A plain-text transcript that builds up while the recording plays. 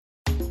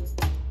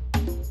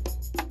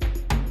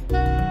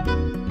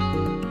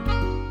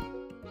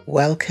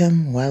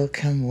Welcome,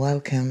 welcome,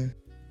 welcome.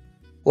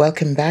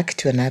 Welcome back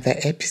to another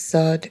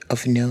episode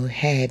of No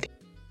Head,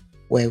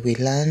 where we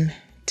learn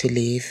to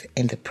live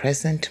in the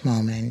present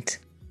moment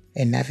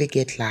and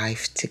navigate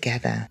life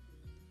together.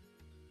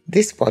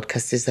 This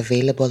podcast is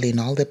available in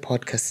all the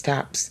podcast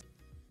apps.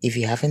 If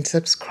you haven't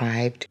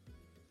subscribed,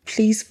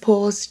 please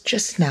pause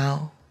just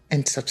now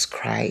and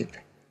subscribe.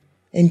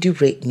 And do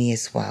rate me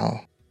as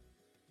well.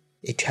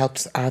 It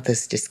helps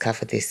others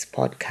discover this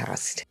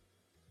podcast.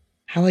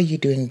 How are you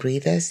doing,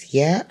 breathers?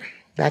 Yeah,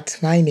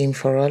 that's my name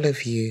for all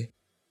of you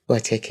who are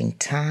taking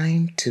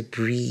time to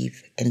breathe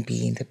and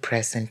be in the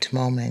present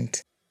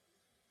moment.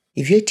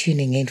 If you're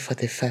tuning in for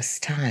the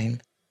first time,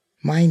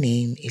 my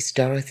name is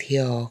Dorothy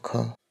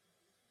Oko.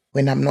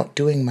 When I'm not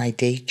doing my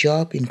day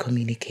job in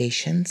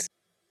communications,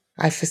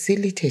 I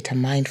facilitate a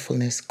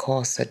mindfulness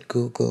course at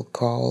Google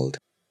called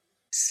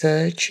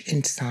Search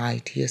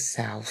Inside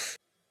Yourself.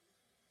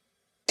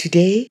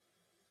 Today,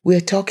 we're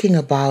talking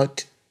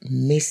about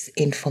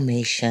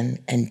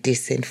misinformation and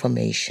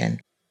disinformation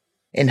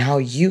and how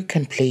you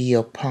can play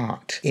your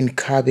part in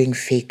curbing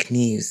fake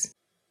news.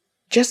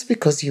 Just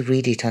because you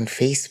read it on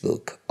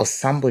Facebook or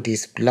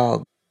somebody's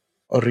blog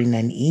or in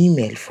an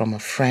email from a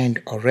friend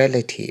or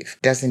relative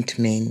doesn't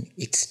mean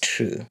it's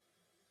true.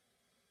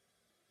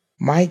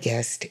 My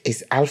guest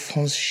is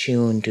Alphonse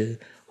Shiundu,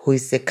 who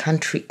is the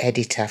country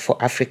editor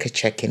for Africa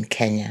Check in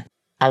Kenya.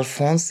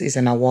 Alphonse is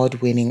an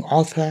award-winning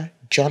author,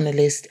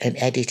 journalist, and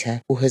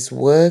editor who has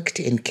worked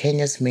in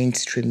Kenya's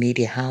mainstream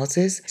media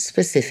houses,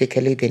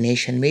 specifically the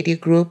Nation Media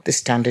Group, the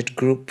Standard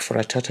Group, for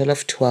a total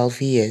of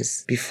 12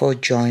 years before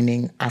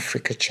joining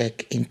Africa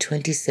Check in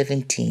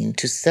 2017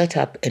 to set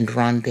up and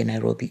run the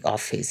Nairobi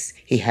office.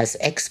 He has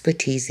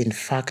expertise in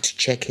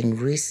fact-checking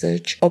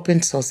research,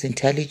 open source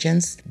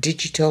intelligence,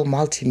 digital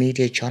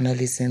multimedia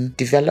journalism,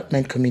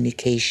 development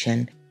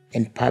communication,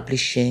 and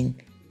publishing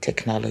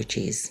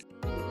technologies.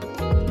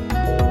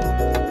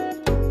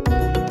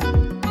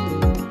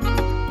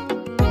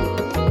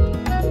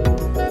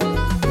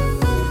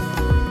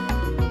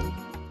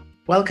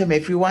 Welcome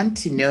everyone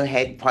to No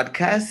Head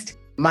Podcast.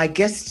 My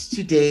guest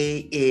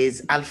today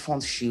is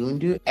Alphonse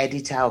Shiundu,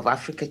 editor of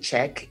Africa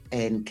Check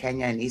in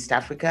Kenya and East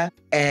Africa.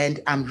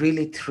 And I'm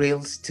really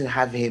thrilled to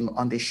have him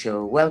on the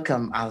show.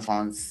 Welcome,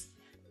 Alphonse.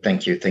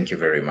 Thank you. Thank you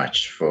very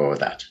much for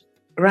that.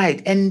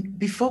 Right. And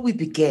before we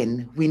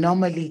begin, we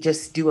normally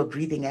just do a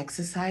breathing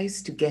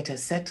exercise to get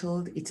us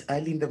settled. It's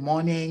early in the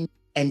morning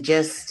and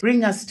just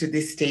bring us to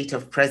this state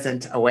of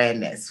present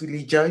awareness. Will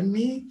you join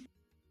me?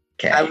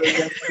 Okay. I will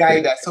just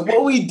guide us. So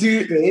what we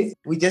do is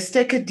we just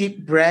take a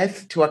deep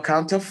breath to a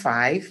count of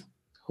 5,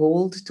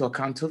 hold to a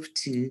count of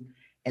 2,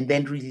 and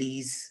then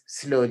release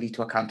slowly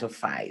to a count of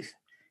 5.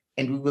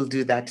 And we will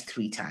do that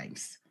 3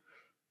 times.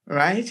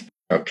 Right?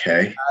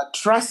 Okay.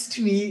 Trust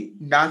me,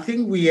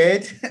 nothing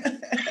weird.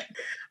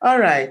 All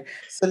right.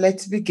 So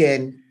let's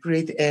begin.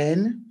 Breathe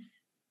in.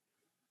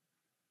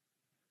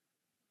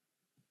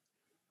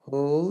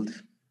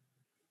 Hold.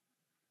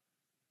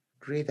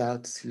 Breathe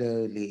out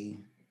slowly.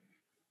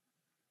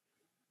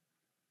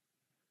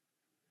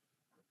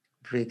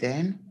 Breathe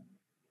in.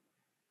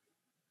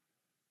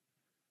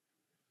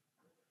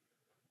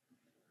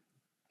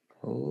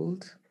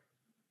 Hold.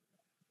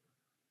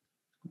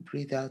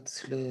 Breathe out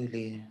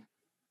slowly.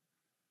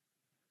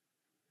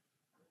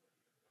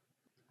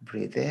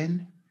 Breathe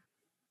in.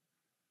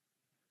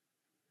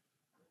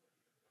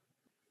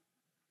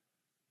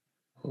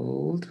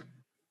 Hold.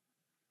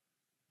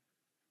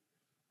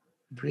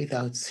 Breathe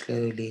out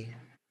slowly.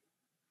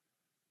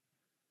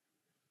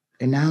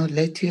 And now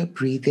let your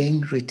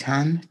breathing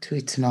return to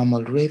its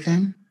normal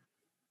rhythm.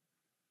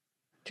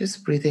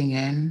 Just breathing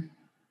in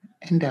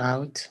and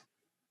out,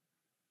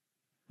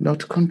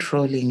 not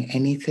controlling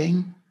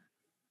anything,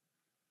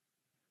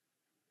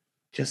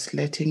 just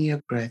letting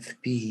your breath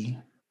be.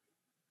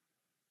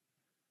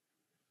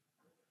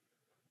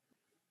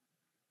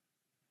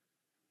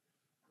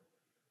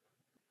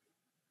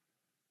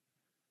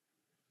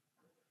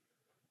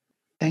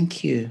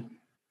 Thank you.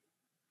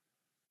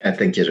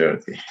 Thank you,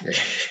 Dorothy.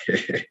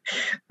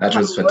 That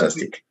was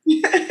fantastic.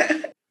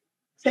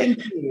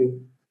 Thank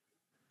you.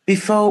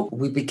 Before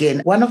we begin,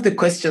 one of the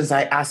questions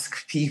I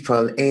ask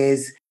people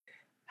is,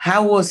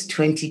 how was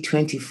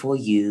 2020 for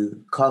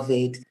you,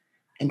 COVID,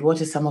 and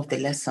what are some of the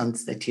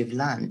lessons that you've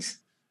learned?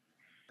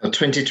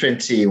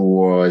 2020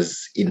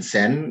 was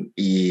insane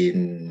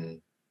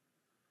in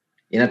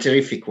a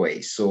terrific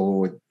way.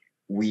 So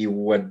we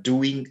were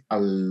doing a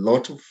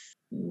lot of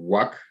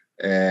work,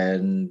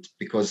 and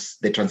because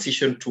the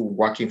transition to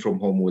working from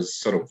home was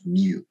sort of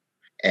new,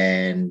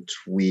 and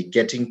we're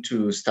getting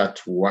to start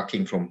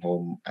working from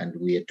home, and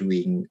we are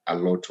doing a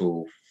lot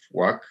of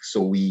work.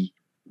 So we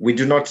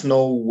do not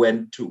know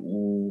when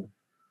to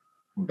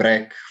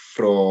break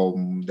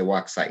from the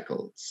work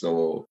cycle.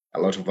 So a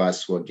lot of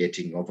us were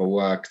getting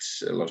overworked,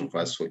 a lot of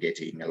us were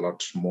getting a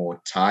lot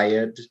more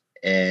tired.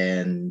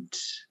 And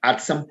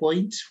at some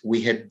point, we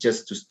had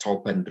just to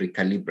stop and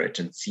recalibrate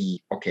and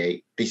see,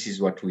 okay, this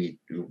is what we've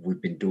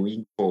been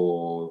doing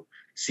for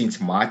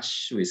since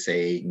March, we're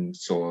saying,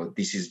 so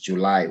this is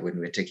July when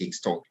we're taking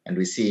stock, and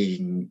we're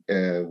seeing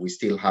we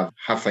still have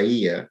half a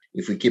year.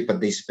 If we keep at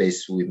this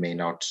pace, we may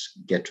not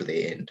get to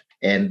the end.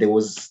 And there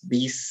was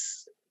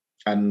this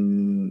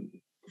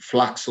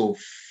flux of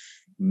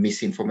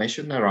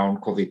misinformation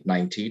around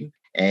COVID-19,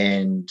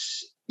 and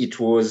it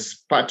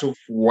was part of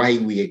why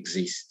we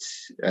exist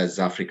as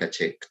Africa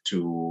Check,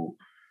 to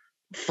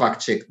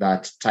fact check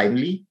that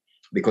timely,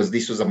 because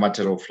this was a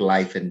matter of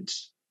life and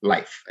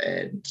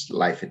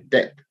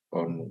death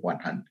on one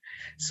hand.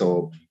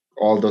 So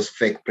all those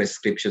fake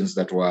prescriptions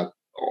that were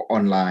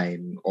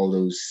online, all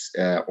those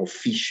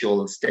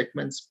official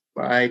statements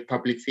by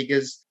public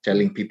figures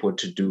telling people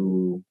to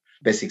do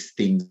basic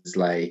things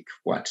like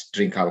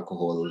drink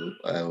alcohol,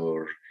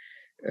 or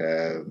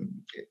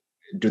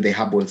do the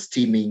herbal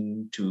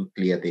steaming to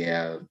clear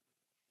their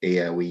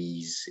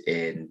airways,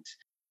 and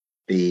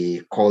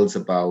the calls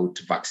about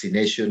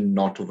vaccination,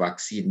 not to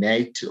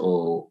vaccinate,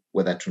 or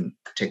whether to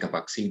take a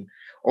vaccine.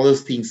 All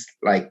those things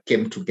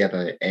came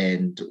together,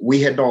 and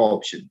we had no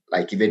option.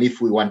 Even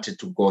if we wanted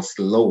to go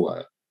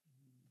slower,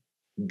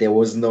 there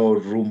was no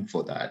room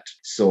for that.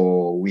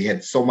 So we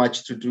had so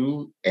much to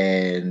do,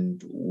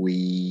 and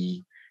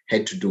we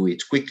had to do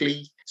it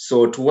quickly.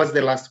 So towards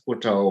the last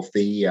quarter of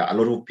the year, a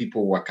lot of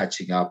people were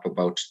catching up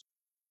about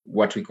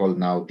what we call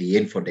now the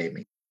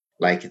infodemic.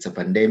 It's a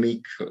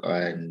pandemic,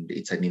 and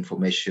it's an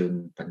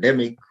information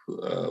pandemic,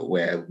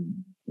 where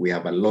we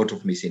have a lot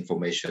of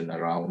misinformation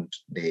around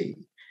the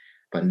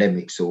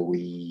pandemic. So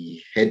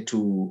we had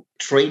to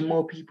train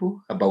more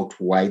people about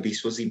why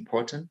this was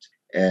important,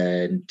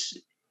 and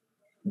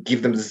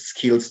give them the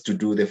skills to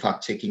do the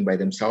fact checking by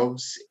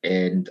themselves,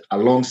 and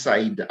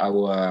alongside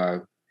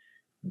our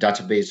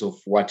database of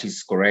what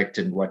is correct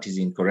and what is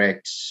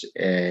incorrect,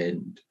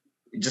 and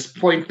just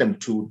point them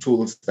to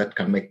tools that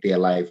can make their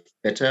life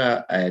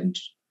better and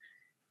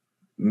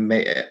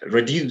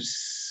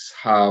reduce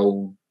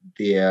how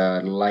they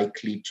are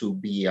likely to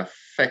be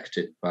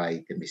affected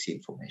by the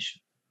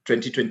misinformation.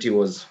 2020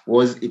 was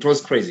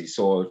crazy.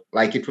 So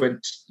it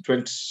went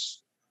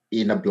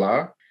in a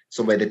blur.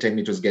 So by the time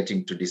it was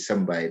getting to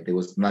December, there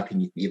was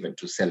nothing even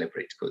to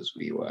celebrate, because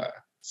we were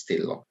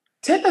still locked.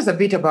 Tell us a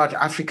bit about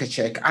Africa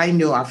Check. I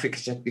know Africa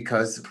Check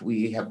because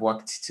we have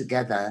worked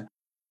together,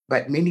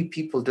 but many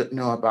people don't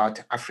know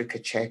about Africa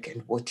Check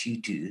and what you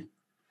do,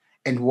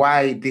 and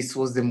why this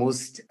was the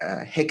most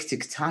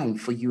hectic time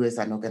for you as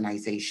an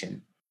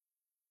organization.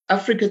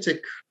 Africa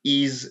Check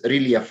is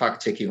really a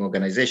fact-checking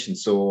organization.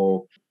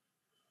 So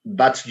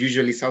that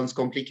usually sounds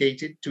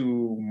complicated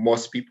to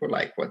most people,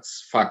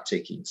 what's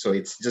fact-checking. So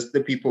it's just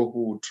the people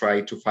who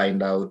try to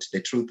find out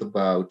the truth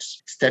about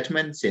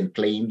statements and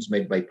claims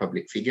made by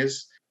public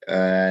figures,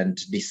 and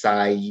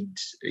decide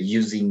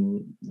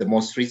using the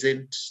most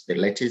recent, the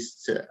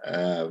latest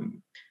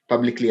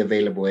publicly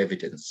available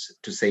evidence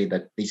to say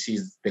that this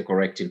is the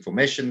correct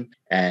information,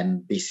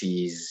 and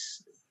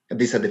these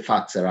are the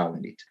facts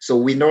around it. So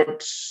we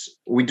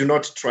do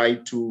not try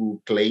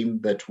to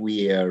claim that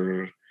we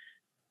are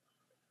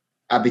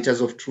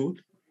arbiters of truth.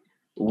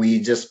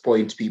 We just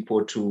point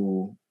people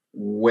to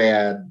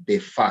where the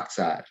facts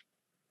are.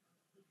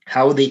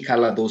 How they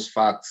color those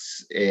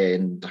facts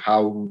and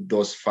how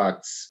those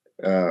facts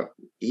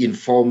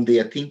inform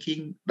their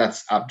thinking,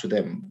 that's up to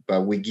them.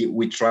 But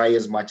we try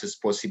as much as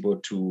possible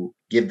to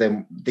give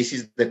them, this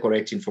is the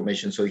correct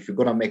information. So if you're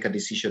going to make a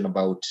decision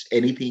about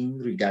anything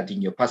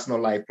regarding your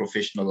personal life,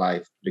 professional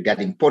life,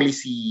 regarding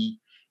policy,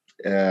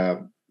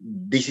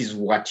 this is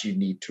what you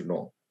need to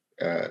know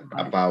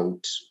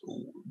about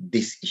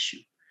this issue.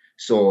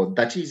 So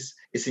that is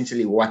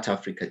essentially what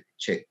Africa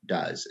Check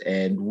does.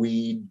 And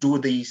we do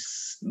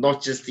this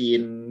not just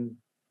in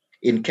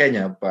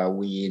Kenya, but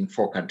we in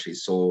 4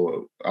 countries.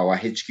 So our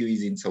HQ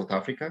is in South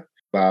Africa,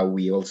 but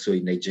we also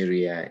in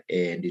Nigeria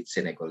and in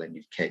Senegal and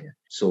in Kenya.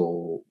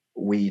 So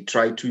we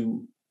try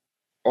to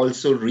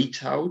also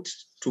reach out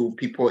to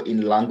people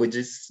in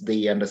languages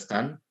they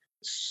understand.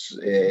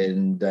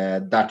 And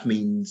that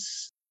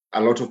means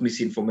a lot of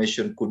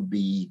misinformation could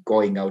be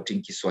going out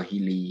in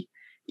Kiswahili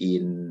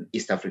in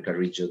East Africa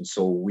region.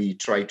 So we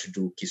try to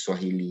do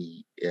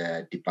Kiswahili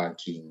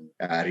debunking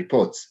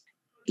reports.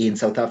 In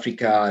South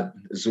Africa,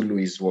 Zulu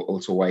is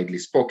also widely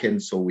spoken,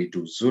 so we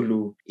do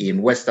Zulu.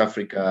 In West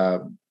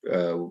Africa,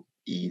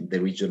 in the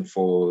region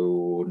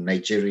for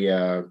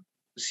Nigeria,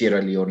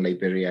 Sierra Leone,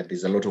 Liberia,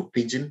 there's a lot of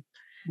Pidgin.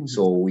 Mm-hmm.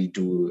 So we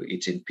do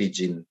it in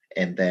Pidgin,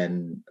 and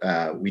then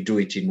we do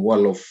it in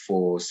Wolof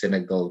for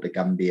Senegal, the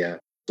Gambia.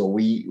 So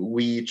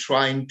we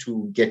trying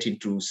to get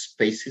into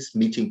spaces,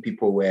 meeting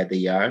people where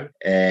they are,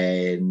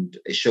 and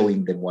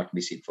showing them what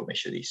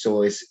misinformation is.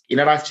 So it's, in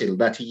a nutshell,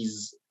 that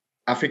is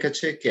Africa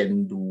Check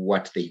and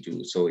what they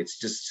do. So it's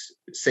just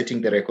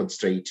setting the record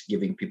straight,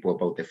 giving people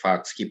about the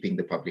facts, keeping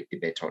the public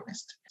debate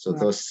honest. So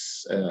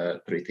those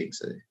 3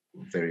 things are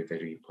very,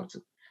 very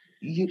important.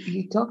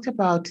 You talked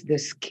about the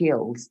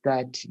skills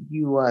that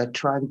you are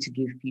trying to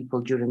give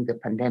people during the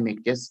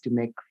pandemic, just to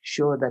make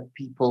sure that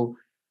people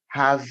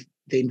have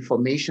the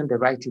information, the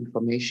right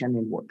information,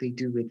 and what they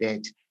do with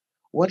it.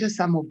 What are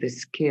some of the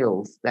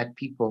skills that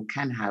people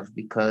can have?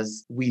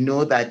 Because we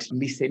know that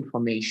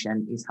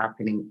misinformation is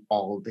happening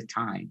all the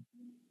time.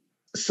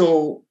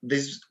 So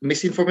this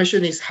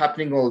misinformation is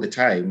happening all the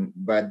time,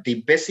 but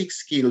the basic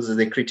skills are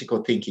the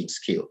critical thinking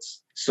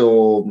skills.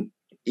 So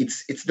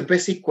it's the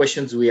basic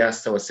questions we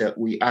ask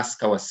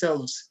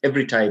ourselves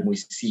every time we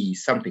see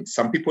something.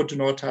 Some people do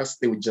not ask,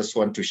 they would just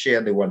want to share,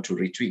 they want to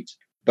retweet.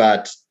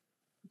 But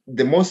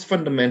the most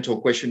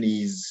fundamental question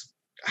is,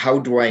 how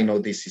do I know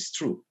this is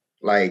true?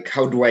 Like,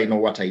 how do I know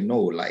what I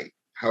know? Like,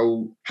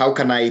 how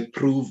can I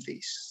prove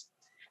this?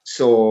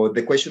 So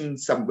the question,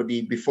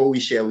 somebody, before we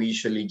share, we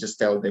usually just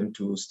tell them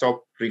to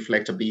stop,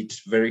 reflect a bit,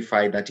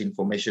 verify that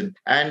information.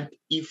 And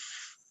if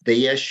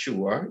they are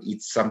sure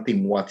it's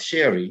something worth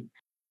sharing,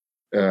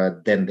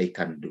 then they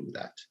can do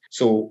that.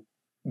 So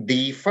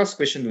the first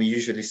question we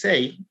usually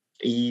say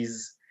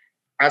is,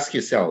 ask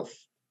yourself,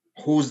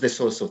 who's the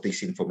source of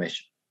this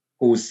information?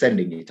 Who's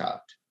sending it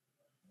out?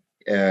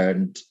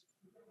 And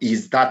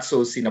is that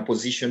source in a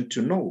position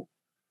to know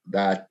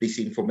that this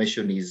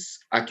information is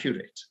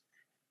accurate?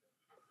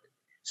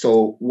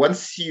 So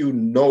once you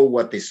know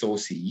what the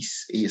source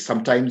is,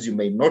 sometimes you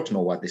may not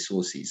know what the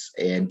source is,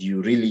 and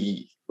you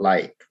really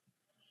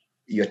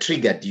you're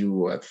triggered,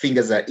 your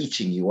fingers are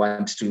itching, you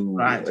want to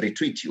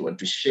retweet, you want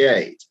to share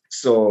it.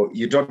 So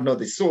you don't know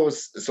the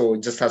source. So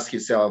just ask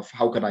yourself,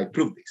 how can I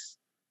prove this?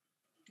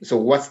 So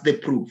what's the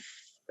proof?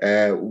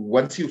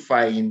 Once you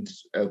find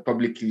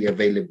publicly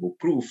available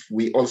proof,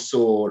 we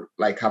also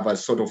have a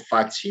sort of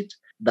fact sheet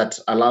that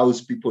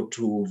allows people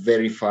to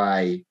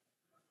verify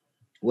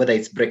whether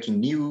it's breaking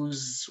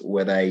news,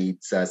 whether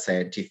it's a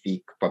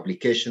scientific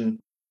publication,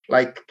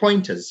 like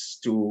pointers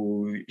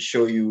to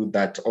show you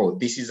that, oh,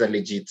 this is a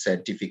legit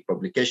scientific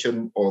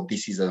publication, or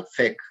this is a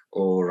fake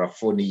or a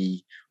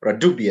phony or a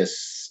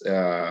dubious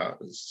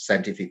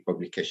scientific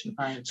publication.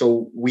 Right.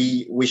 So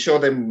we show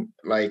them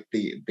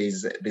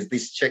there's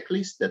this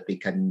checklist that they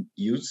can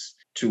use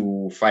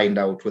to find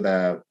out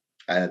whether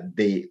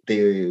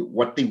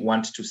what they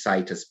want to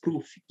cite as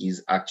proof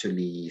is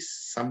actually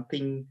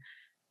something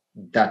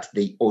that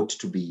they ought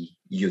to be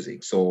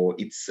using. So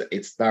it's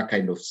that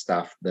kind of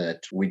stuff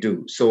that we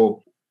do.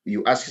 So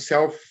you ask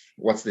yourself,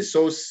 what's the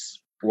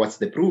source? What's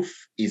the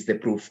proof? Is the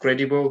proof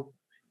credible?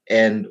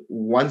 And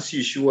once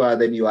you're sure,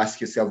 then you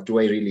ask yourself, do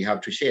I really have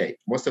to share it?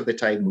 Most of the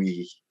time,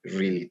 we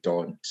really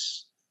don't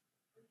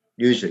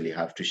usually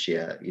have to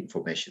share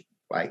information.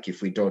 Like,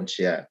 if we don't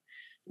share,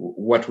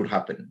 what would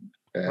happen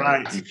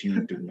if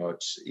you do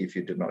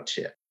not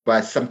share?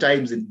 But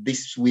sometimes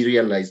this we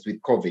realized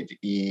with COVID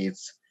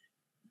is,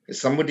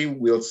 somebody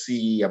will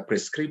see a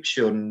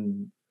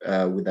prescription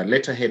with a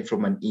letterhead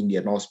from an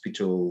Indian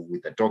hospital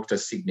with a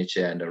doctor's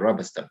signature and a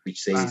rubber stamp, which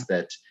says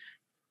that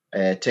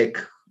take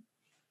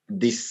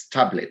these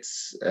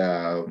tablets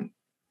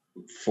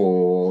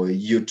for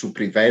you to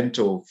prevent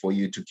or for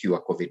you to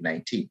cure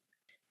COVID-19.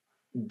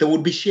 They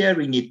would be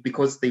sharing it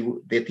because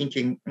they're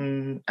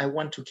thinking, I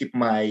want to keep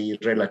my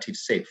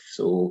relatives safe.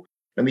 So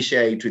let me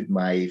share it with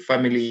my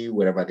family,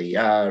 wherever they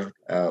are.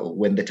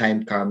 When the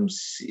time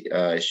comes,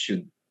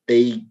 should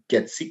they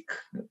get sick,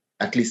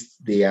 at least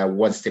they are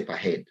one step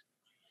ahead.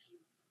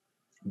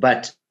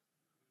 But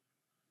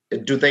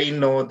do they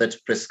know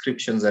that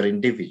prescriptions are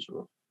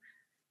individual?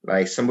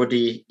 Like,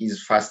 somebody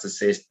is first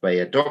assessed by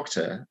a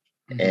doctor,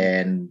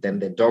 and then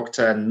the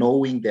doctor,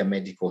 knowing their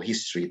medical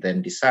history,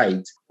 then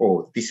decides,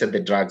 oh, these are the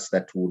drugs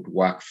that would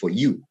work for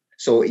you.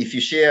 So if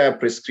you share a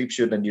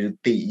prescription and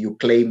you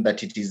claim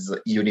that it is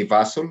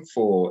universal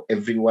for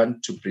everyone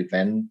to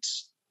prevent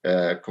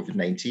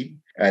COVID-19,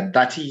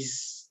 that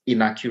is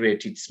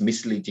inaccurate, it's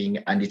misleading,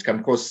 and it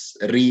can cause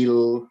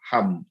real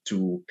harm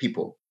to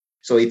people.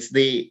 So it's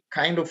the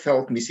kind of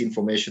health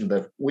misinformation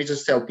that we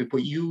just tell people,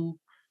 you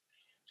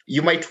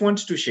might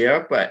want to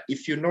share, but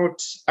if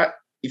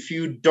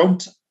you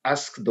don't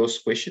ask those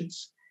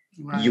questions,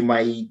 you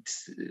might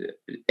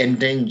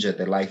endanger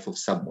the life of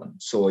someone.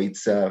 So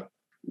it's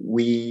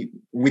we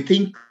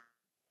think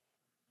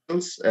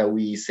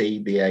we say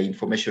they are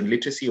information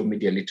literacy or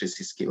media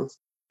literacy skills.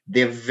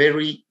 They're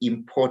very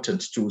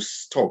important to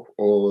stop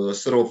or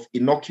sort of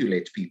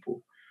inoculate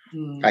people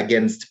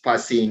against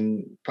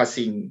passing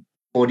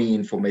phony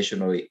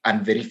information or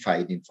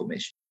unverified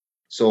information.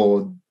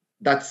 So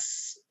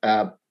that's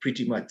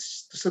pretty much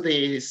so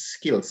the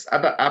skills.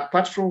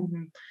 Apart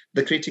from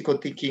the critical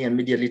thinking and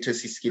media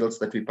literacy skills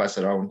that we pass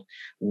around,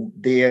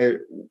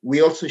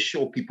 we also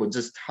show people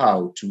just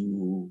how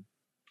to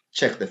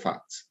check the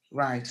facts.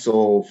 Right.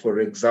 So, for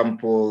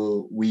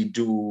example,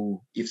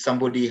 if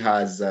somebody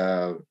has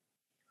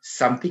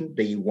something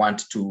they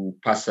want to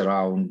pass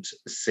around,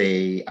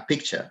 say a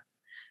picture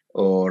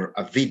or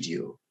a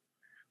video,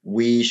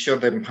 we show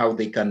them how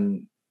they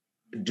can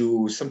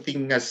do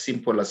something as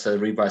simple as a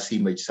reverse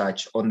image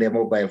search on their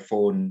mobile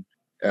phone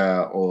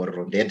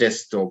or on their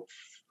desktop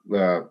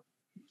to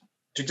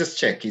just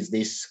check, is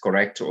this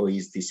correct or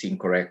is this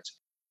incorrect?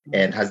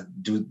 And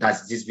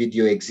does this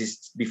video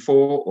exist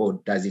before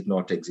or does it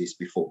not exist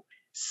before?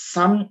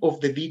 some of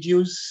the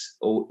videos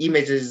or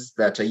images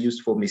that are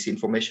used for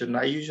misinformation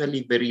are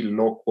usually very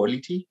low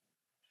quality.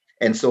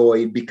 And so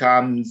it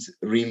becomes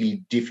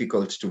really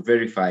difficult to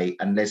verify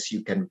unless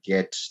you can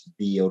get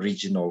the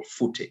original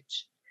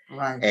footage.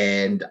 Right.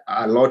 And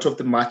a lot of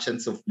the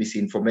merchants of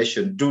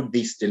misinformation do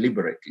this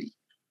deliberately.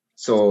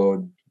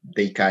 So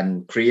they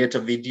can create a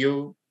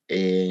video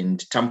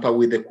and tamper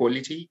with the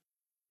quality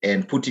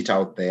and put it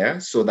out there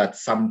so that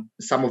some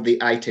of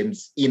the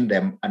items in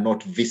them are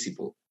not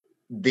visible.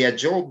 Their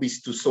job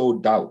is to sow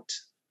doubt.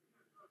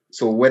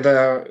 So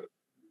whether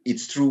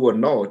it's true or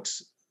not,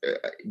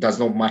 it does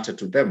not matter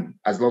to them.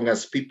 As long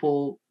as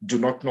people do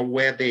not know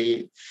where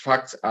the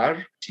facts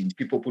are,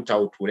 people put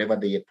out whatever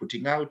they are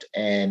putting out,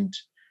 and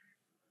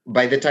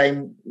by the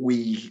time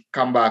we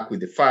come back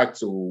with the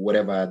facts or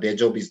whatever, their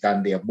job is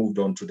done. They have moved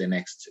on to the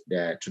next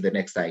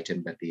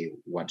item that they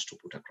want to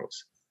put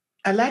across.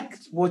 I like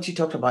what you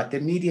talked about, the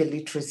media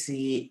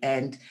literacy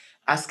and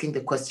asking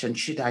the question,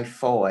 should I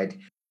forward?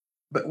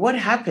 But what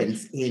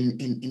happens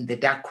in the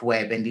dark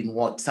web and in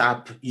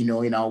WhatsApp,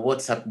 in our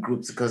WhatsApp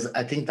groups, because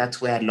I think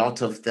that's where a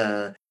lot of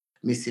the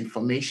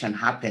misinformation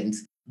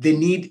happens.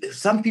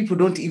 Some people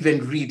don't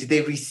even read,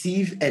 they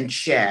receive and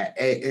share,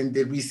 and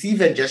they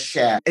receive and just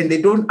share, and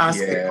they don't ask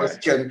the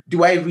question,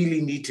 do I really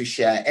need to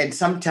share? And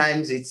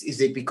sometimes is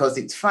it because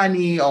it's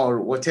funny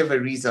or whatever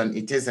reason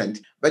it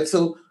isn't. But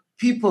so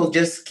people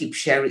just keep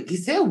sharing.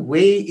 Is there a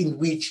way in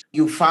which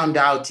you found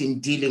out in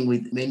dealing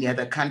with many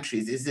other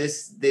countries? Is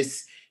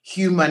this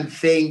human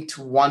thing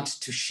to want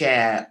to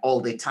share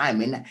all the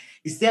time? And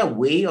is there a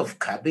way of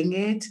curbing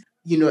it?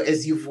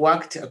 As you've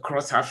worked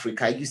across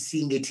Africa, are you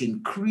seeing it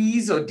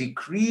increase or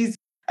decrease?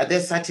 Are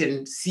there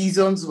certain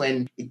seasons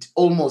when it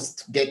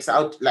almost gets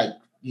out, like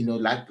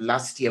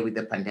last year with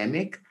the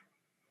pandemic?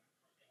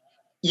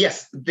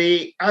 Yes,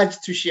 the urge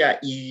to share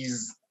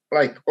is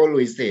like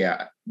always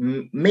there,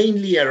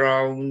 mainly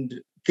around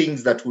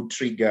things that would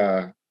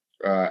trigger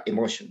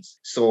emotions.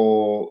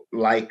 So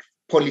like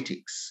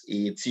politics,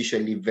 it's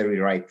usually very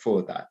ripe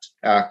for that.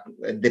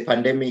 The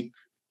pandemic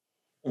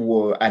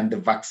and the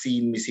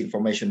vaccine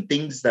misinformation,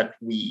 things that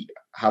we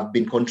have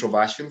been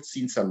controversial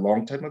since a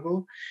long time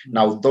ago. Mm-hmm.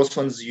 Now, those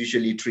ones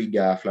usually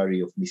trigger a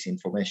flurry of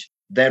misinformation.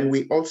 Then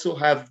we also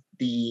have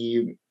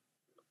the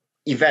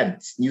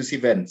news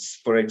events.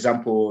 For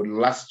example,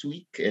 last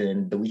week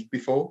and the week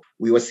before,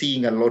 we were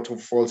seeing a lot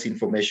of false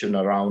information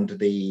around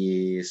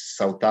the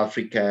South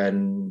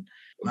African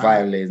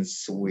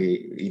violence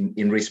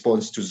in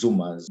response to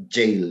Zuma's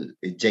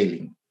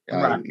jailing.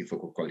 Right. If we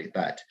could call it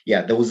that.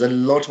 Yeah, there was a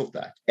lot of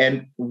that.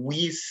 And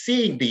we're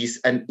seeing this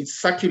and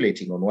it's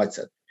circulating on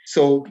WhatsApp.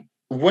 So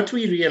what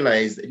we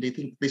realized, and I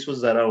think this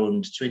was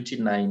around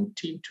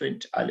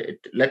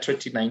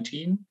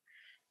 2019,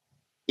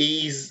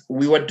 is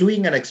we were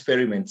doing an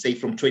experiment, say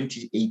from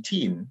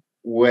 2018,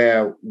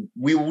 where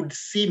we would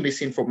see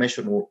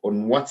misinformation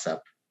on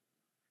WhatsApp,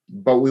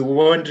 but we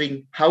were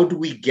wondering, how do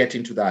we get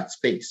into that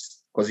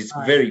space? Because it's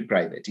very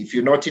private. If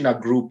you're not in a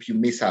group, you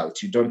miss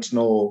out. You don't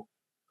know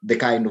the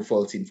kind of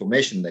false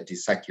information that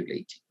is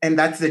circulating. And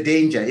that's the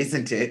danger,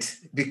 isn't it?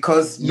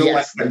 Because no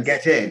one can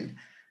get in.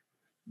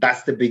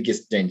 That's the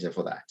biggest danger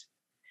for that.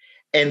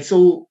 And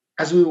so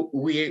as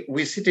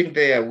we're sitting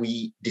there,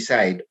 we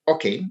decide,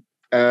 okay,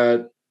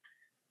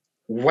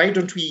 why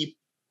don't we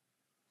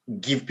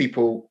give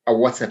people a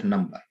WhatsApp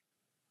number?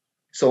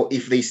 So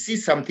if they see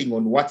something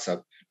on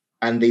WhatsApp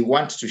and they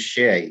want to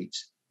share it,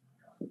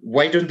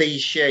 why don't they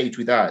share it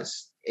with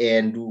us?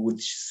 And we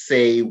would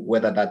say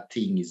whether that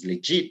thing is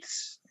legit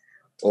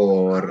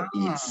or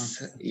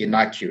it's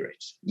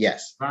inaccurate.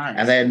 Yes. Right.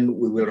 And then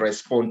we will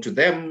respond to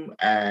them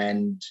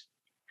and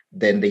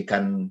then they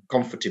can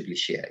comfortably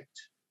share it.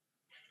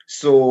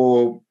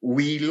 So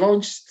we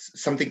launched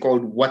something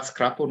called What's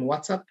Crap on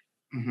WhatsApp,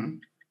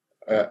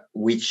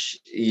 which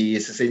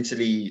is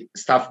essentially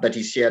stuff that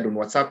is shared on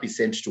WhatsApp is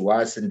sent to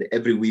us, and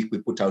every week we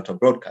put out a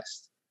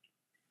broadcast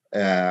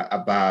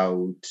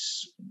about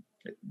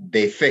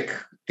the fake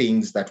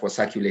things that were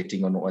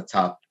circulating on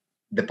WhatsApp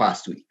the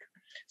past week.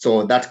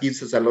 So that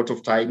gives us a lot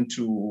of time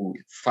to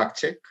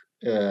fact check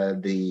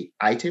the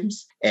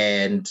items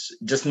and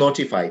just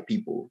notify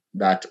people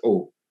that,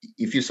 oh,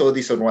 if you saw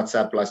this on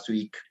WhatsApp last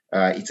week,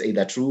 it's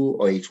either true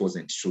or it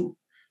wasn't true.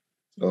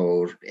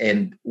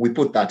 And we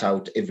put that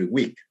out every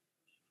week.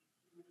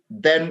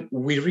 Then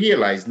we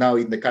realize now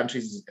in the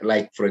countries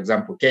like, for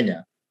example,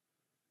 Kenya,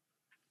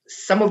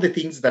 some of the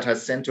things that are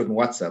sent on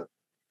WhatsApp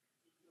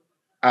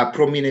are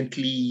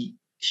prominently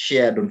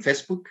shared on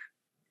Facebook,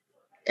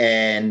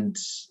 and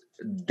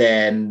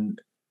then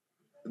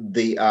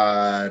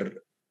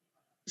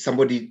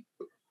somebody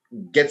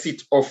gets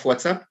it off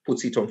WhatsApp,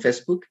 puts it on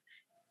Facebook,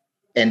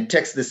 and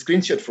takes the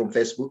screenshot from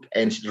Facebook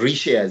and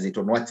reshares it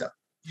on WhatsApp.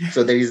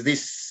 So there is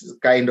this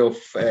kind of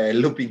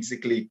looping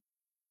cyclic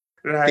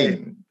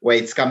thing where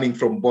it's coming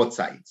from both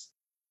sides.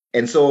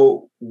 And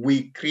so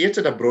we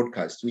created a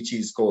broadcast which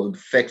is called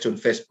Fact on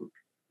Facebook.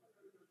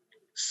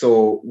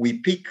 So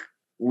we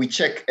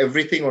check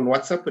everything on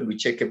WhatsApp and we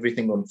check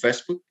everything on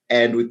Facebook,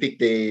 and we pick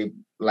the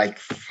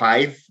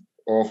 5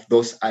 of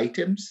those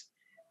items,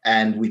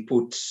 and we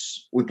put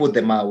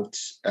them out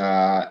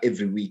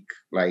every week,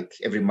 like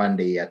every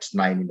Monday at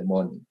 9 in the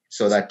morning,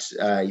 so that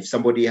if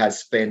somebody has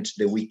spent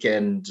the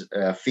weekend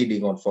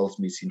feeding on false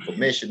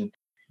misinformation,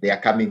 they are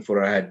coming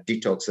for a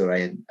detox or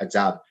a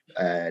jab,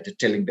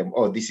 telling them,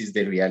 oh, this is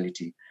the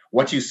reality.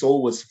 What you saw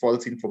was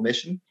false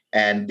information,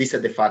 and these are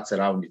the facts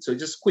around it. So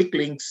just quick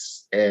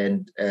links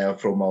and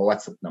from our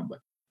WhatsApp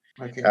number.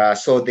 Okay.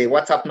 So the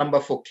WhatsApp number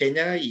for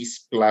Kenya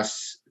is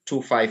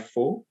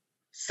 +254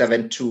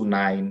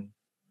 729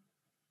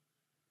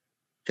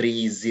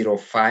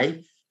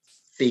 305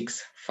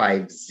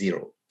 650.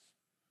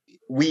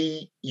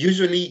 We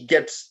usually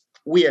get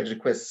weird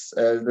requests.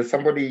 There's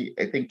somebody,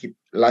 I think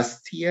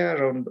last year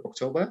around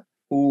October,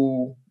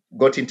 who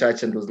got in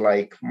touch and was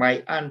like,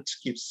 my aunt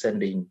keeps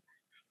sending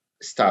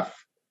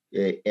stuff,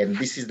 and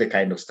this is the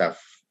kind of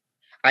stuff.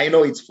 I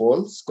know it's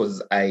false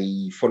because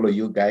I follow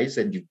you guys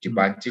and you've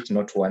debunked it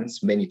not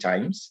once, many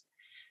times,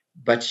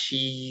 but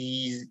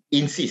she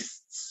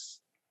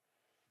insists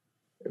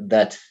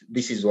that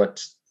this is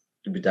what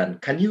to be done.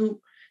 Can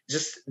you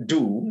just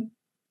do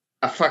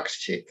a fact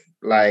check?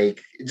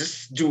 Like,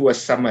 just do a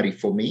summary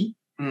for me,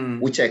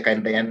 which I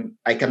can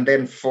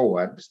then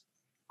forward.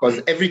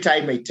 Because every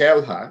time I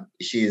tell her,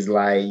 she's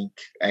like,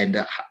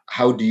 and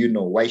how do you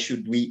know? Why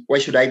should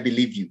I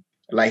believe you?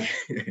 Like,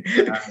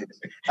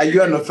 are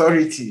you an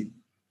authority?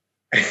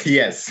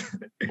 Yes.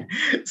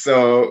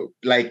 So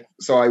we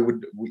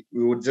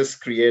would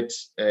just create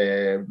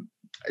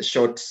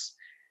short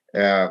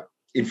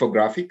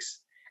infographics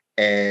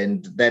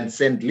and then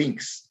send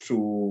links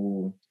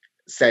to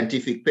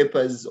scientific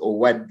papers or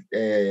what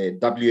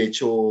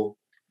WHO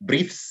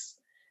briefs,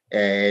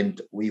 and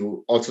we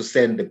will also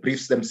send the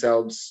briefs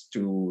themselves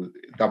to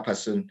that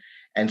person.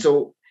 And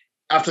so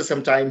after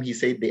some time, he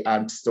said they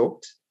aren't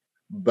stopped,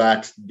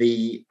 but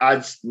they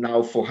urged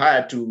now for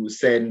her to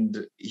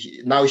send.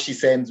 Now she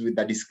sends with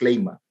a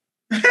disclaimer,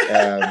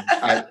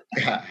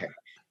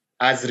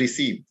 as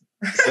received.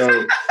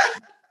 So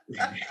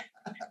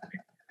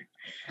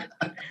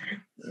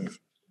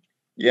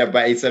yeah,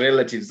 but it's a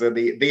relative, so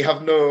they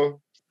have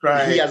no.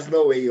 Right. He has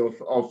no way of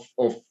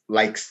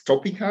like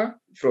stopping her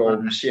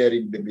from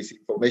sharing the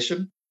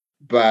misinformation.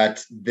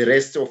 But the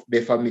rest of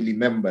the family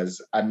members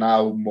are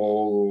now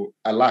more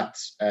alert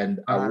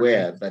and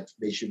aware that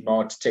they should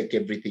not take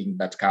everything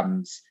that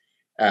comes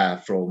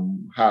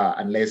from her,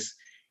 unless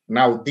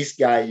now this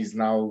guy is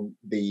now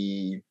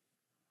the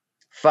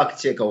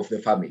fact checker of the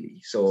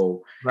family.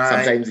 So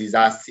sometimes he's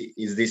asked,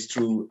 is this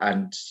true?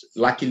 And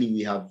luckily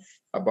we have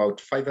about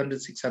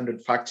 500,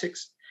 600 fact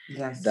checks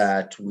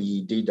that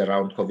we did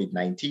around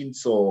COVID-19.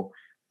 So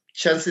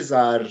chances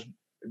are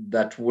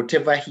that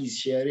whatever he's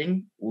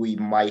sharing, we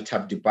might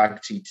have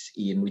debunked it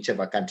in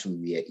whichever country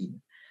we are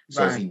in.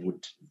 So he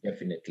would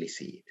definitely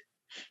see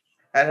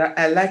it.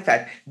 I like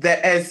that.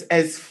 The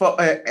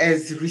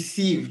as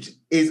received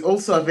is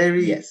also a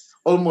very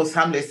almost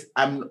harmless.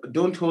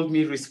 Don't hold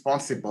me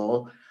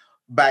responsible,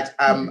 but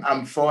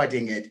I'm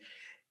forwarding it.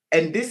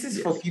 And this is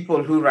for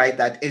people who write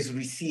that as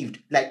received.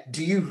 Like,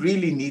 do you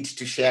really need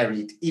to share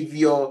it? If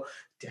you're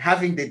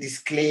having the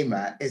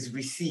disclaimer as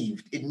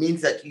received, it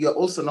means that you're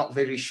also not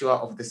very sure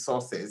of the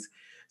sources.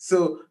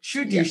 So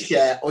should you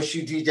share, or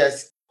should you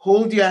just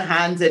hold your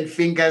hands and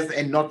fingers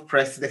and not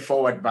press the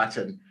forward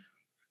button?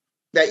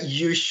 That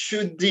you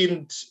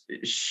shouldn't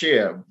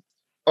share.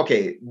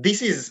 Okay,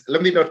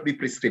 let me not be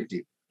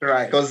prescriptive.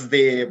 Right. Because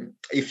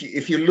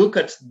if you look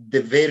at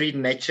the very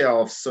nature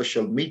of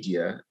social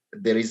media,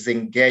 there is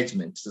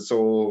engagement.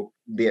 So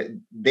there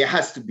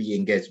has to be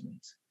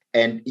engagement.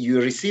 And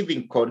you're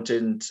receiving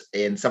content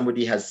and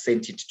somebody has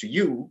sent it to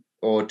you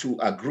or to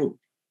a group.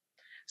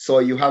 So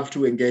you have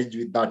to engage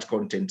with that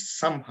content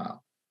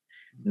somehow.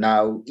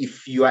 Now,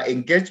 if your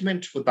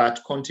engagement for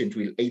that content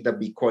will either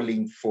be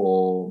calling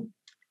for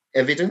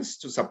evidence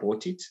to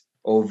support it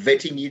or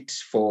vetting it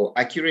for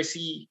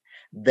accuracy,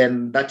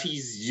 then that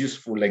is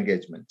useful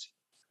engagement.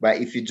 But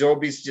if your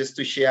job is just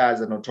to share as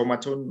an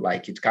automaton,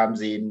 like it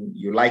comes in,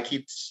 you like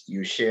it,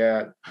 you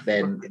share,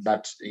 then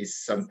that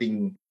is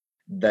something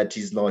that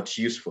is not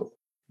useful.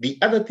 The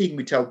other thing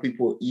we tell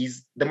people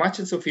is the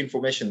merchants of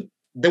information,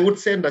 they would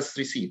send us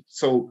receipts.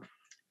 So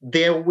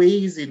there are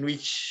ways in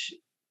which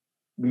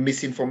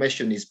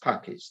misinformation is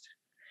packaged,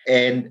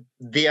 and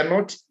they are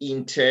not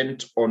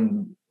intent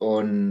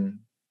on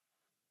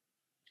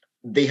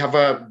they have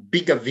a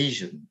bigger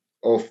vision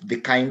of the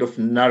kind of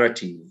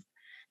narrative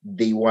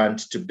they want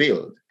to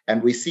build.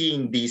 And we're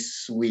seeing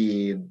this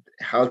with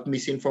health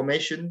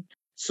misinformation.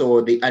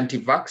 So the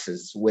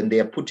anti-vaxxers, when they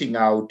are putting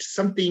out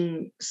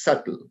something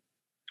subtle,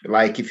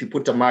 like if you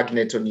put a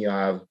magnet on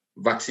your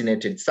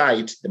vaccinated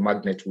site, the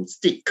magnet will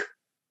stick.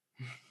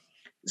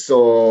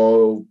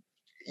 So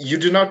you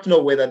do not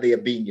know whether they are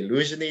being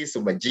illusionists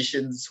or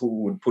magicians who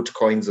would put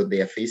coins on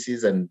their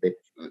faces and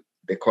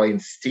the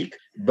coins stick.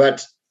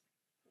 But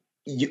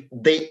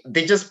they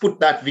just put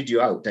that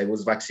video out. I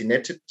was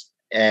vaccinated,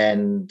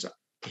 and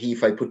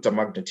if I put a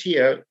magnet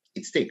here,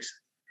 it sticks.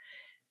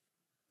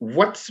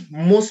 what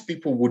most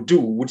people would do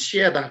would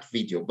share that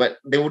video, but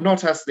they would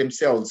not ask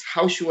themselves,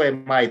 how sure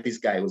am I this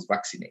guy was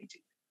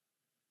vaccinated?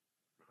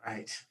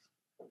 Right.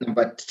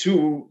 Number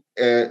two,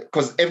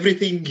 because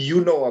everything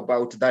you know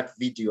about that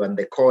video and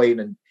the coin,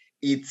 and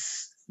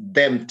it's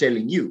them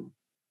telling you.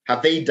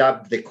 Have they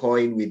dabbed the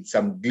coin with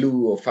some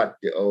glue or fat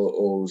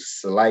or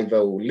saliva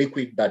or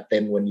liquid that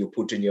then when you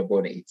put in your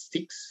body, it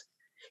sticks?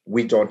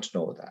 We don't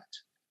know that.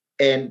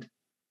 And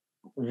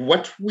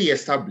what we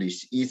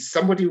established is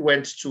somebody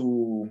went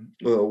to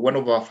one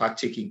of our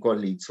fact-checking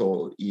colleagues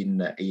or in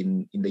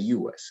the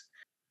US,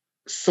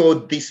 saw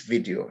this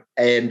video,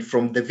 and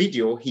from the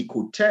video, he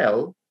could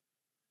tell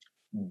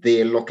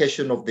the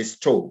location of the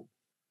store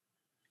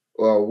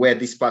where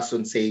this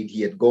person said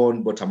he had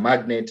gone, bought a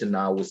magnet, and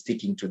now was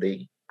sticking to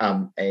the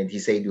and he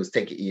said he was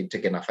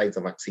taking a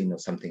Pfizer vaccine or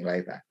something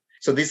like that.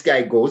 So this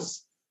guy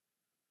goes,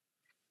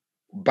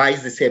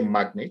 buys the same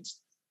magnet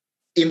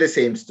in the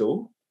same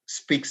store,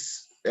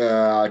 speaks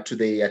to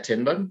the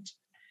attendant,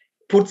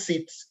 puts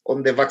it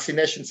on the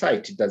vaccination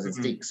site, it doesn't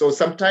stick. So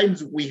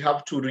sometimes we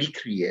have to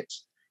recreate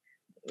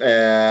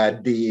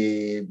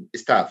the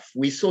stuff.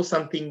 We saw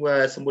something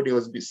where somebody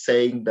was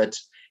saying that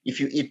if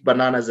you eat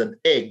bananas and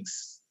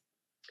eggs,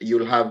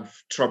 you'll have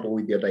trouble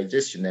with your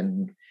digestion.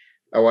 And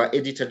our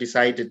editor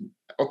decided,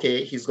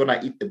 okay, he's going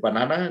to eat the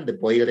banana and the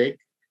boiled egg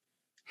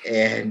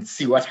and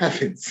see what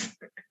happens.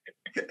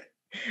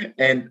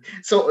 And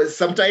so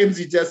sometimes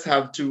you just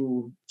have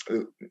to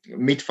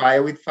meet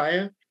fire with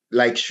fire,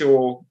 like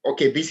show,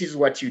 okay, this is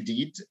what you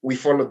did. We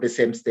followed the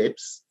same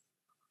steps.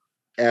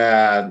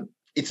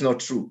 It's not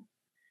true.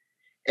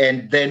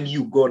 And then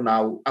you go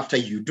now, after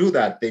you do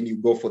that, then you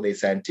go for the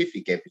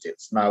scientific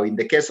evidence. Now, in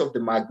the case of the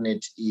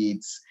magnet,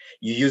 it's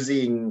you're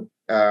using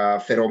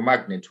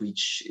ferromagnet,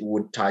 which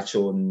would touch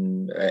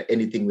on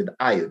anything with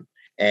iron.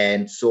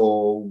 And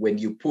so when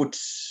you put,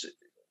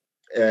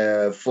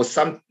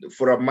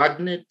 for a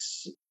magnet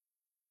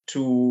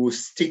to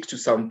stick to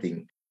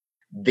something,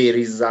 there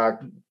is a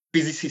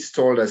physicist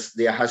told us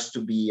there has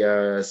to be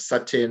a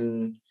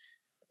certain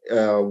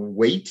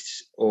weight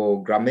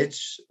or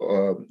grammage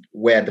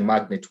where the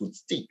magnet would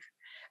stick.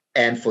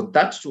 And for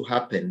that to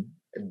happen,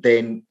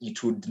 then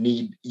it would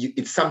need,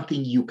 it's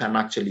something you can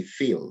actually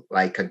feel,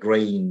 like a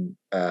grain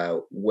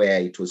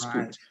where it was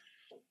put.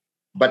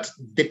 But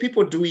the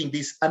people doing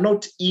this are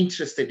not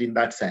interested in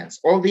that science.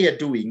 All they are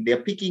doing,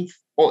 they're picking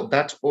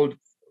that old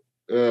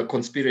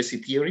conspiracy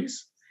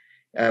theories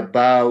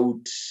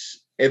about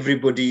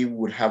everybody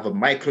would have a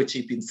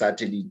microchip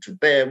inserted into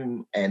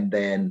them. And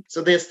then,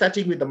 so they're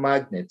starting with the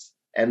magnet.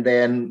 And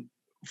then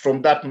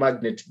from that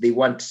magnet, they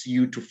want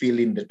you to fill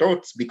in the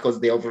dots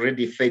because they have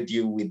already fed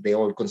you with the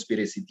old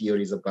conspiracy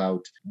theories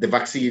about the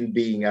vaccine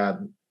being a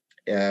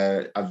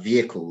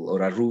vehicle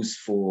or a ruse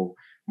for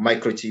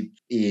microchip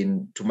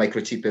to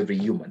microchip every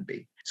human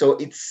being. So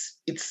it's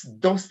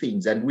those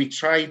things. And we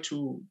try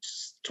to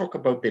talk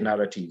about the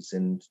narratives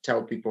and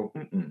tell people,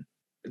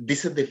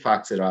 these are the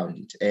facts around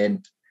it.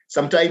 And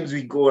sometimes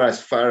we go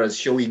as far as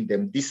showing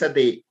them these are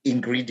the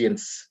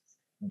ingredients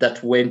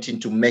that went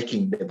into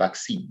making the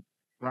vaccine.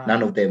 Right.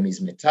 None of them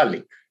is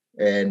metallic.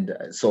 And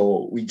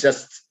so we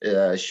just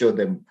show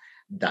them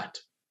that.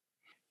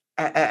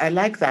 I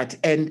like that.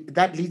 And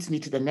that leads me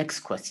to the next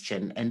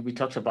question. And we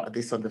talked about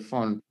this on the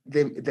phone.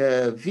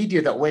 The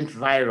video that went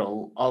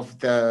viral of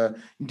the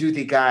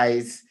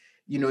guys,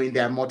 in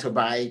their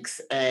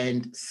motorbikes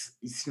and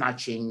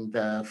snatching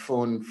the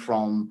phone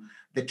from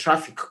the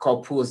traffic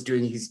cop who was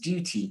doing his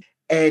duty.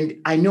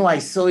 And I know I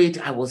saw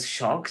it. I was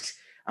shocked.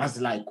 I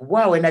was like,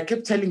 wow. And I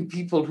kept telling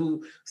people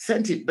who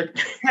sent it, but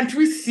can't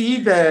we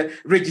see the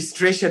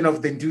registration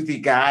of the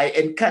Nduthi guy?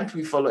 And can't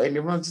we follow? And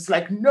everyone's just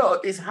like, no,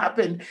 this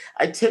happened.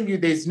 I tell you,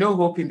 there's no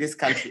hope in this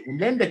country. And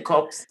then the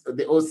cops,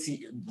 the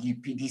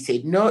OCUPD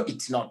said, no,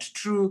 it's not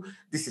true.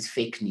 This is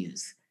fake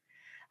news.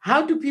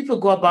 How do people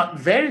go about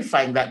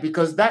verifying that?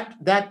 Because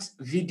that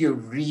video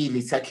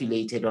really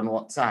circulated on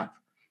WhatsApp.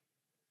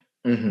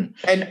 Mm-hmm.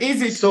 And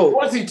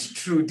was it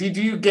true? Did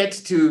you get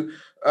to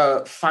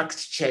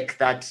fact check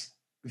that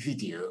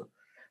video?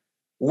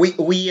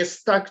 We are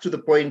stuck to the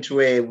point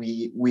where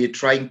we're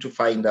trying to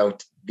find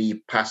out the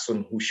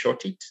person who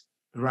shot it,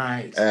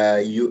 right?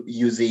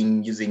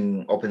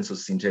 Using open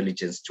source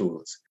intelligence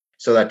tools,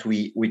 so that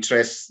we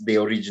trace the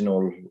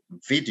original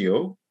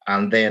video,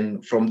 and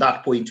then from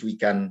that point we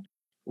can,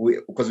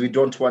 because we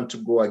don't want to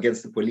go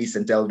against the police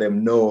and tell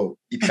them no,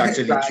 it's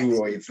actually right.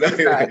 True, or it's not,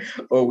 right.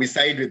 Or we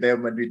side with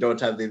them and we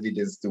don't have the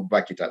evidence to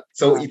back it up.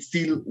 So right. It's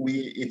still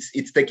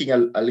it's taking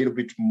a little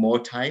bit more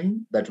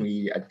time than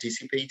we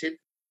anticipated.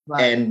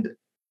 Right. And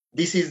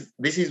this is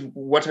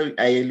what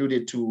I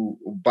alluded to.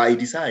 By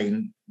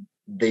design,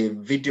 the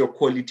video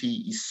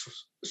quality is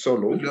so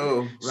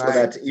low, so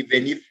that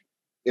even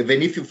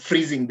if you're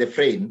freezing the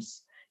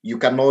frames, you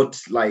cannot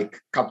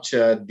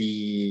capture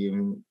the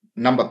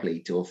number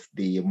plate of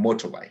the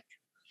motorbike.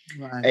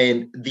 Right.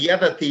 And the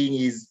other thing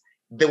is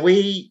the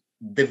way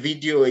the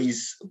video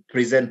is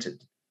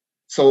presented.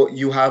 So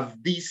you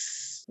have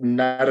this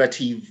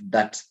narrative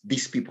that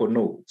these people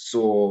know.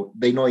 So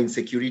they know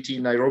insecurity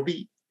in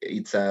Nairobi.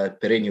 it's a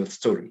perennial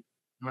story.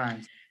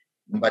 Right.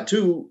 Number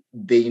two,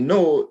 they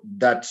know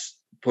that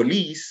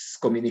police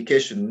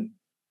communication,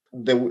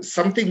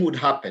 something would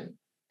happen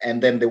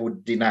and then they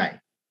would deny.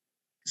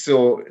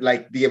 So,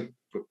 like, they're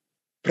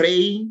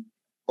preying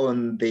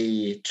on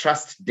the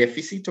trust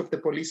deficit of the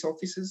police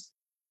officers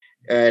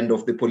and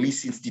of the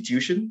police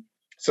institution,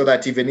 so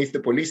that even if the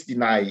police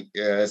deny,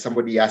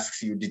 somebody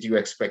asks you, did you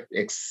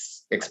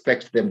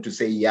expect them to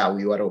say, yeah,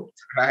 we were robbed?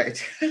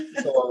 Right.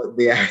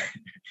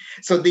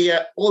 So they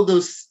are all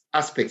those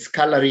aspects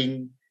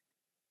coloring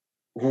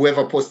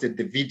whoever posted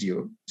the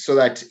video, so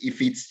that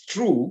if it's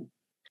true,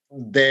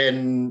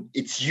 then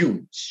it's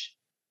huge.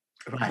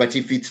 Right. But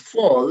if it's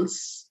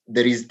false,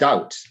 there is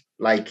doubt.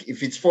 Like,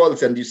 if it's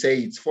false and you say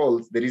it's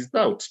false, there is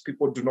doubt.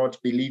 People do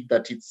not believe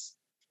that it's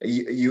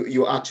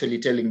you're actually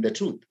telling the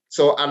truth.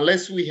 So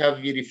unless we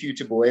have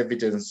irrefutable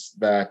evidence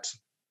that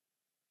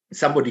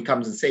somebody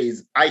comes and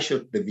says, I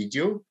shot the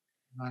video,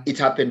 Right. it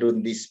happened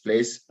on this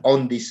place,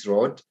 on this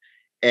road,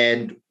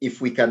 and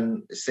if we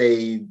can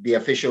say the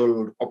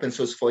official open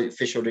source for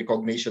facial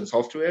recognition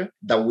software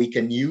that we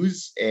can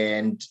use,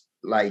 and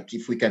like,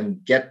 if we can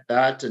get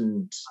that,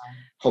 and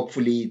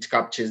hopefully it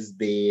captures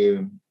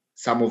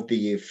some of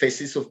the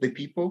faces of the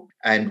people,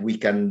 and we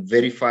can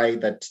verify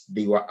that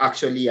they were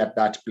actually at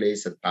that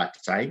place at that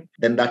time,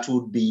 then that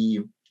would be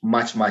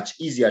much, much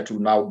easier to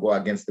now go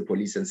against the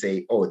police and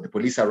say, oh, the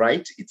police are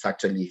right, it's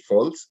actually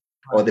false,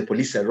 or the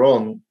police are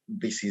wrong,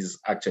 this is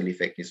actually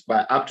fake news.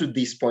 But up to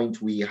this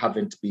point, we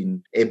haven't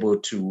been able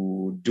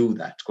to do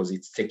that, because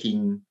it's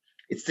taking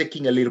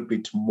a little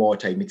bit more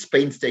time. It's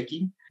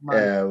painstaking,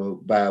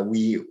 but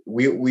we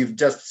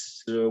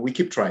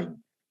keep trying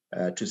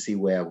to see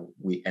where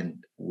we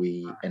end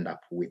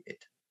up with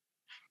it.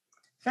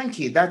 Thank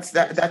you.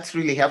 That's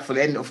really helpful.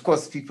 And of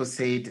course, people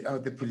said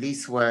the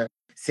police were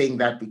saying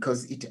that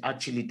because it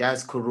actually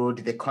does corrode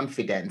the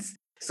confidence.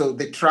 So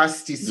the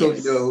trust is so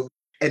low.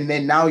 And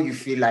then now you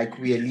feel like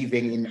we are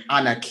living in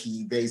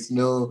anarchy. There's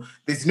no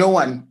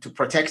one to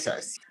protect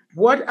us.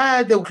 What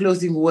are the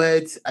closing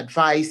words,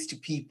 advice to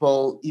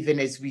people, even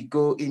as we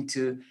go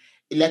into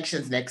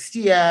elections next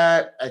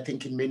year, I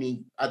think in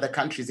many other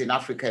countries in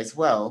Africa as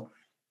well,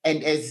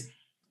 and as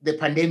the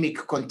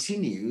pandemic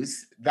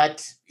continues,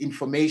 that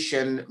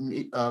misinformation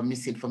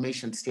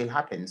still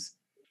happens?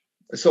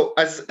 So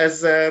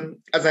as an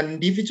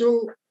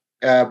individual,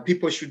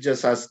 people should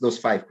just ask those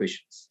 5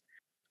 questions.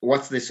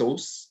 What's the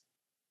source?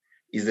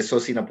 Is the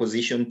source in a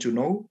position to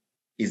know?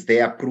 Is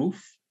there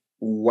proof?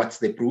 What's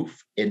the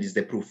proof? And is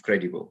the proof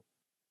credible?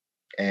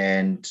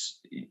 And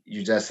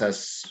you just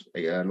ask,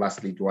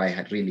 lastly, do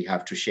I really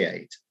have to share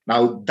it?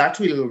 Now, that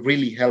will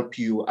really help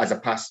you as a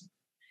person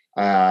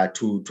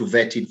to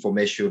vet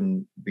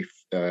information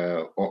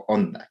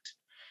on that.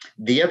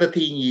 The other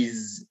thing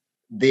is,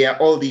 there are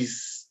all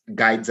these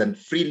guides and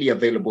freely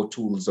available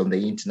tools on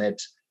the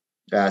internet.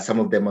 Some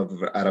of them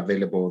are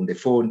available on the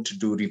phone to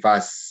do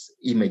reverse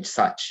image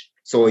search.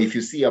 So if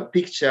you see a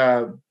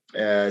picture,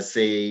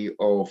 say,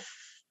 of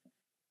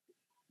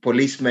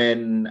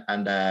policemen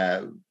and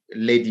a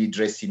lady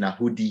dressed in a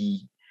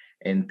hoodie,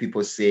 and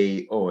people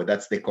say, oh,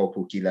 that's the cop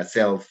who killed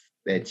herself,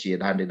 that she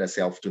had handed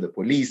herself to the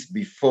police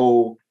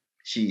before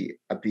she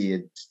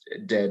appeared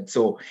dead.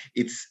 So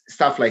it's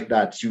stuff like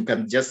that. You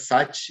can just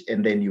search,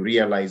 and then you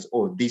realize,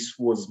 oh, this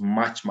was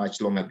much,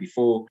 much longer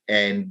before,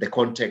 and the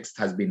context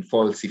has been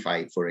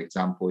falsified, for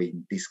example,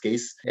 in this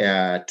case,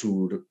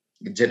 to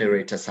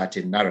generate a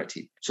certain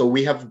narrative. So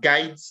we have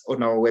guides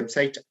on our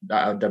website,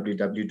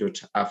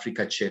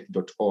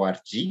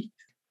 www.africacheck.org,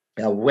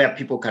 where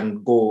people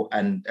can go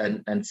and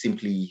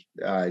simply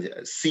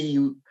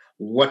see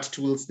what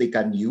tools they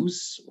can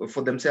use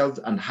for themselves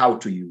and how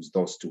to use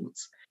those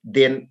tools.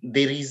 Then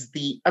there is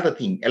the other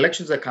thing.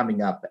 Elections are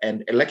coming up,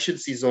 and election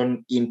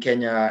season in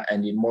Kenya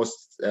and in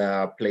most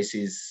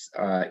places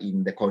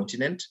in the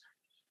continent.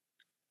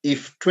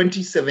 If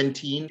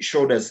 2017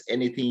 showed us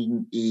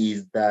anything,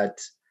 is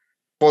that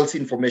false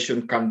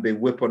information can be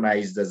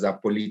weaponized as a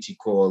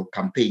political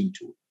campaign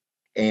tool.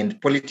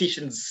 And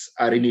politicians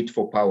are in it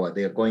for power.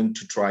 They're going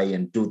to try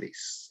and do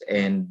this,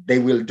 and they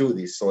will do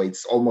this. So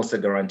it's almost a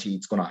guarantee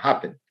it's going to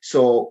happen.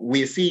 So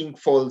we're seeing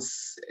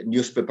false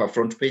newspaper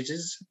front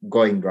pages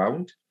going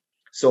round.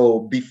 So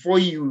before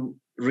you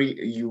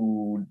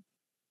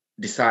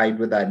decide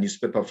whether a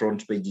newspaper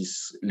front page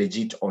is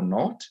legit or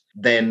not,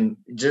 then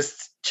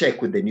just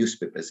check with the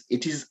newspapers.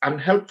 It is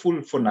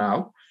unhelpful for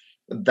now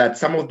that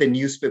some of the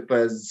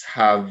newspapers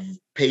have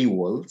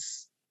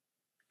paywalls,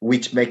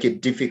 which make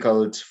it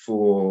difficult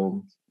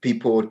for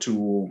people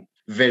to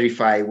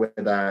verify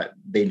whether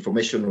the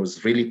information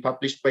was really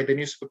published by the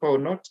newspaper or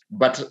not.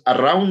 But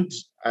around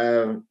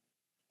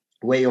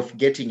way of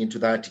getting into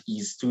that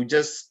is to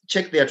just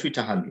check their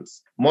Twitter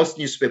handles. Most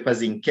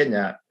newspapers in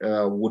Kenya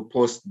would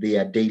post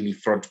their daily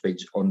front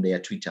page on their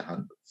Twitter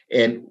handles.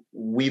 And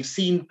we've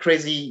seen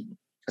crazy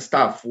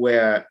stuff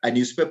where a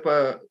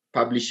newspaper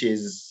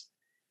publishes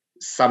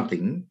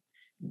something,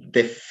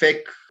 the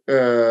fake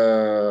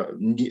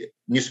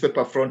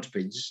newspaper front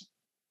page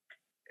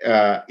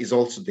is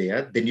also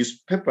there. The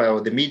newspaper or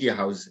the media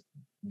house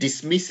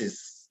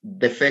dismisses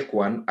the fake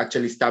one,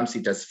 actually stamps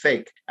it as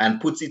fake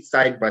and puts it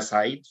side by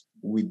side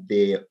with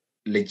the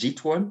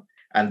legit one.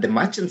 And the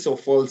merchants of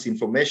false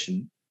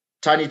information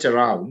turn it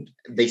around.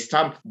 They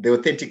stamp the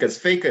authentic as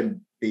fake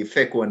and the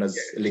fake one as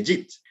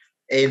legit.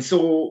 And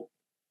so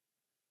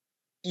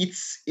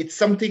it's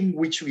something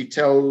which we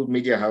tell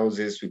media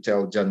houses, we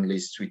tell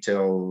journalists, we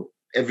tell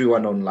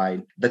everyone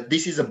online that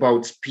this is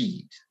about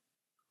speed.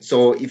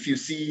 So if you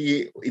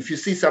see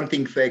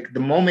something fake, the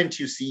moment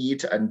you see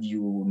it and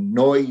you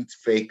know it's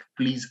fake,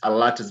 please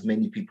alert as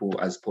many people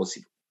as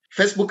possible.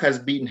 Facebook has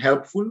been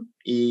helpful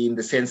in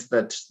the sense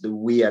that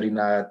we are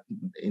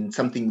in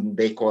something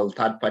they call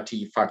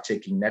third-party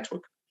fact-checking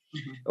network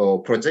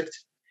or project,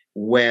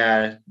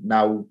 where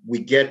now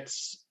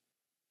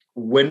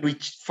when we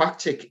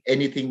fact-check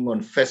anything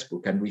on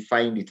Facebook and we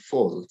find it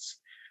false,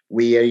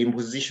 we are in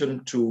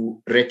position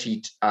to rate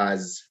it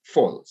as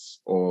false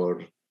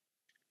or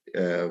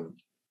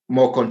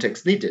more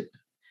context needed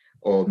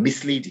or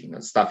misleading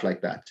and stuff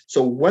like that.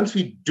 So once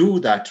we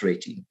do that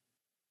rating,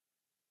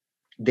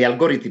 the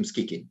algorithms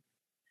kick in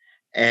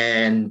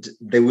and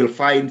they will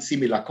find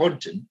similar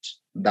content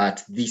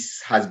that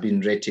this has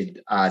been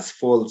rated as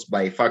false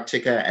by a fact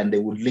checker, and they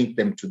will link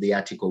them to the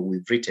article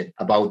we've written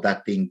about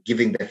that thing,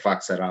 giving the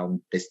facts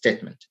around the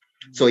statement.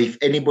 So if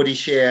anybody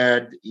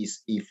shared,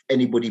 if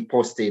anybody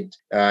posted,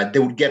 they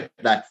would get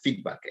that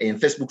feedback. And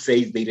Facebook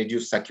says they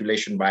reduce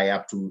circulation by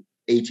up to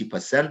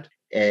 80%,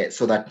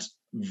 so that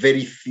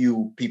very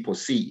few people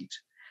see it.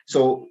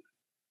 So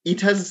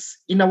it has,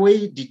 in a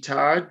way,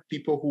 deterred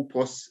people who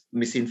post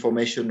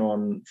misinformation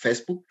on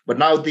Facebook, but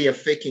now they are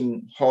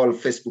faking whole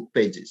Facebook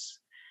pages.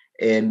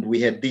 And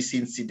we had this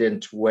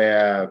incident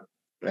where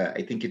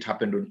I think it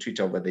happened on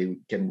Twitter over the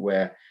weekend,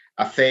 where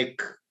a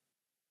fake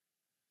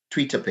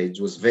Twitter page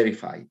was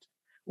verified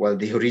while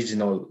the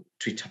original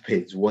Twitter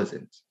page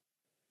wasn't.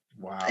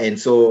 Wow. And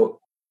so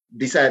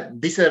these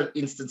are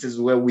instances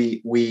where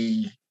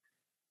we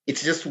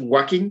it's just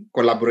working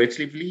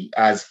collaboratively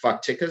as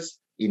fact checkers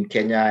in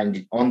Kenya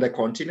and on the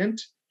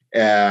continent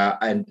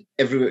and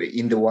everywhere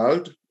in the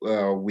world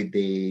with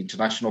the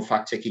International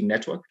Fact-Checking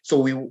Network. So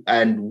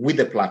with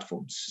the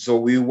platforms. So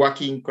we're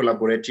working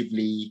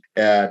collaboratively,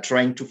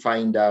 trying to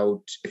find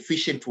out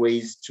efficient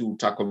ways to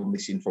tackle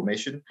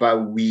misinformation,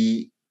 but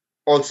we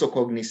also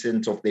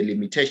cognizant of the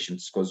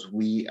limitations because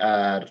we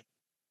are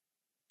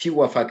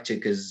pure fact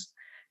checkers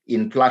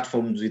in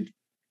platforms with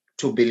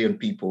 2 billion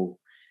people.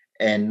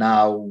 And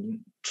now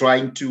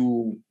trying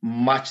to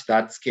match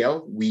that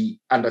scale, we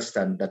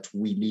understand that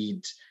we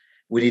need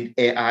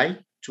AI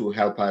to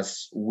help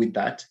us with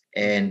that.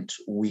 And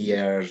we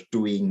are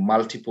doing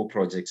multiple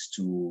projects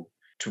to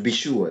be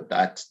sure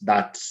that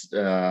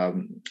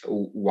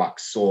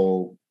works.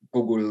 So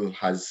Google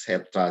has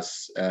helped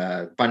us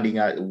funding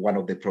one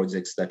of the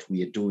projects that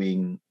we are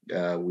doing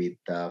with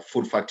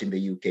Full Fact in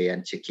the UK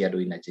and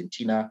Chequeado in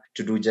Argentina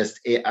to do just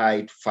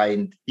AI to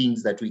find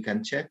things that we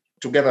can check.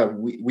 Together,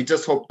 we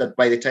just hope that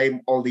by the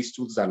time all these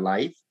tools are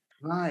live,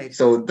 right.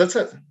 So those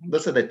are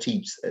the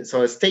tips.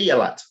 So stay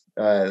alert.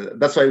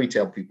 That's why we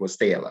tell people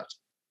stay alert.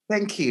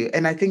 Thank you.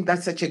 And I think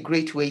that's such a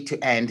great way to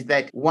end,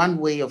 that one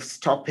way of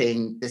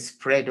stopping the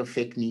spread of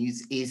fake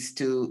news is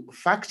to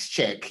fact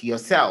check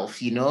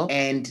yourself,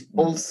 and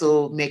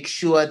also make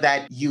sure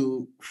that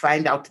you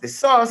find out the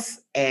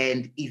source.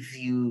 And if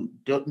you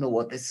don't know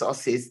what the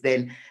source is,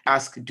 then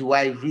ask, do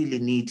I really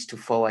need to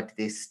forward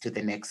this to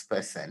the next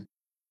person?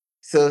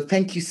 So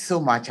thank you so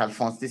much,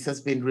 Alphonse. This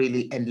has been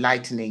really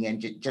enlightening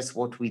and just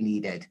what we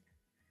needed.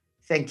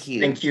 Thank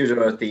you. Thank you,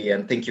 Dorothy,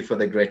 and thank you for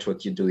the great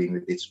work you're doing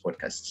with these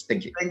podcasts.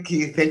 Thank you. Thank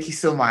you. Thank you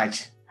so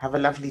much. Have a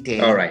lovely day.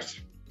 All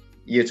right.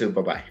 You too.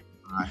 Bye-bye.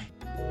 Bye.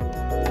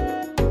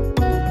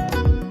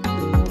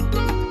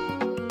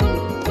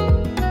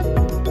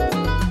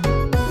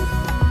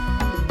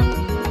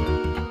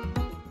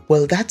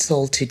 Well, that's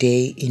all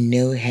today in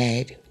No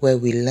Head, where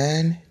we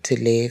learn to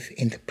live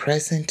in the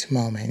present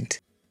moment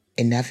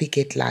and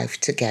navigate life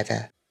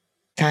together.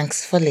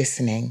 Thanks for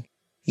listening.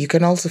 You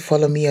can also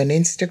follow me on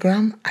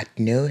Instagram at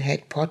No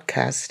Head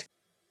Podcast.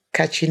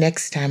 Catch you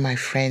next time, my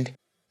friend.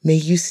 May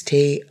you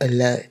stay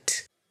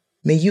alert.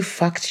 May you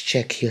fact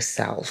check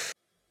yourself.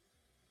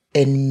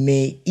 And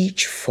may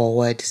each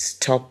forward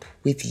stop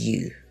with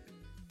you.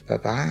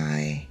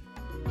 Bye-bye.